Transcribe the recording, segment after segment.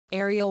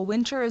Ariel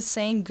Winter is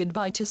saying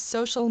goodbye to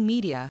social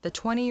media. The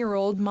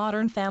 20-year-old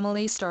Modern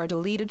Family star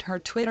deleted her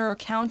Twitter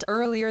account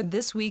earlier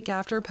this week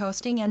after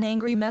posting an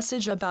angry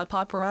message about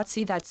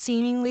paparazzi that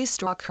seemingly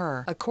struck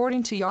her.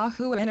 According to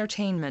Yahoo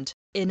Entertainment,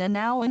 in a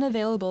now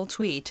unavailable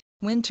tweet,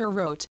 Winter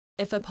wrote,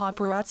 "If a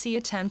paparazzi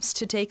attempts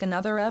to take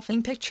another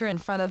effing picture in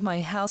front of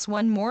my house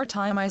one more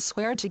time, I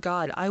swear to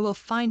God I will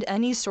find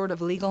any sort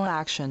of legal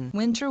action."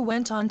 Winter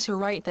went on to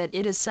write that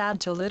it is sad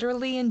to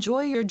literally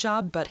enjoy your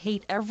job but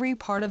hate every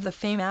part of the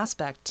fame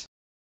aspect.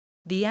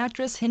 The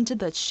actress hinted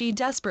that she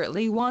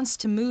desperately wants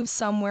to move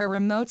somewhere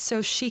remote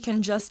so she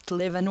can just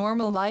live a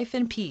normal life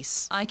in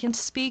peace. "I can't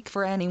speak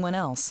for anyone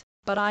else,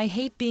 but I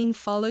hate being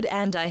followed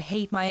and I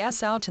hate my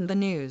ass out in the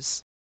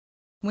news,"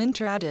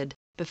 Winter added,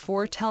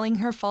 before telling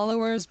her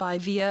followers bye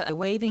via a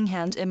waving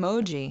hand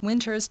emoji.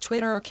 Winter's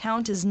Twitter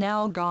account is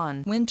now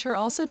gone. Winter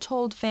also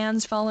told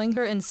fans following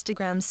her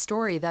Instagram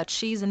story that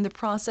she's in the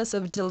process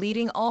of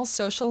deleting all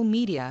social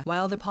media.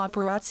 While the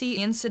paparazzi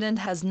incident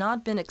has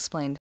not been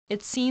explained,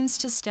 it seems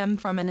to stem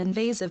from an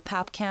invasive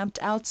pap camped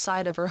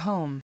outside of her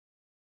home.